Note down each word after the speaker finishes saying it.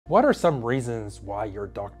What are some reasons why your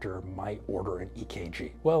doctor might order an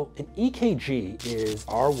EKG? Well, an EKG is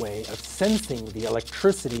our way of sensing the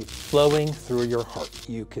electricity flowing through your heart.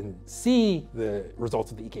 You can see the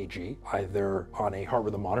results of the EKG either on a heart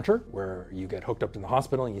rhythm monitor, where you get hooked up in the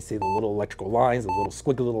hospital and you see the little electrical lines, the little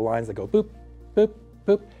squiggly little lines that go boop, boop,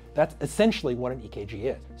 boop. That's essentially what an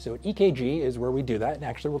EKG is. So an EKG is where we do that and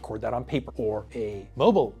actually record that on paper. Or a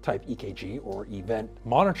mobile type EKG or event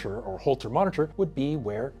monitor or Holter monitor would be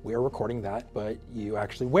where we are recording that, but you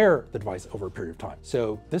actually wear the device over a period of time.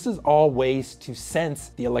 So this is all ways to sense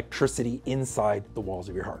the electricity inside the walls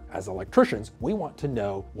of your heart. As electricians, we want to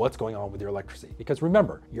know what's going on with your electricity, because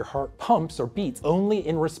remember, your heart pumps or beats only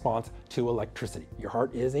in response to electricity. Your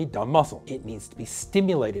heart is a dumb muscle. It needs to be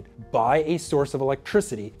stimulated by a source of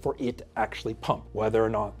electricity for it to actually pump, whether or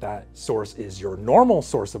not that source is your normal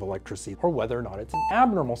source of electricity or whether or not it's an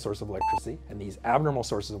abnormal source of electricity. And these abnormal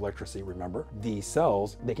sources of electricity, remember, these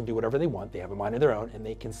cells, they can do whatever they want. They have a mind of their own, and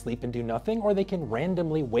they can sleep and do nothing, or they can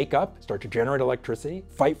randomly wake up, start to generate electricity,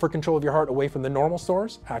 fight for control of your heart away from the normal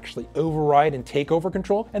source, actually override and take over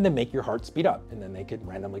control, and then make your heart speed up. And then they could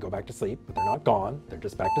randomly go back to sleep, but they're not gone. They're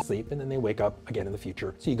just back to sleep, and then they wake up again in the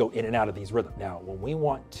future. So you go in and out of these rhythms. Now, when we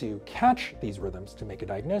want to catch these rhythms to make a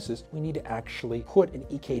diagnosis, we need to actually put an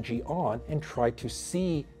EKG on and try to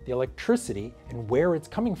see the electricity and where it's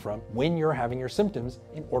coming from when you're having your symptoms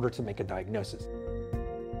in order to make a diagnosis.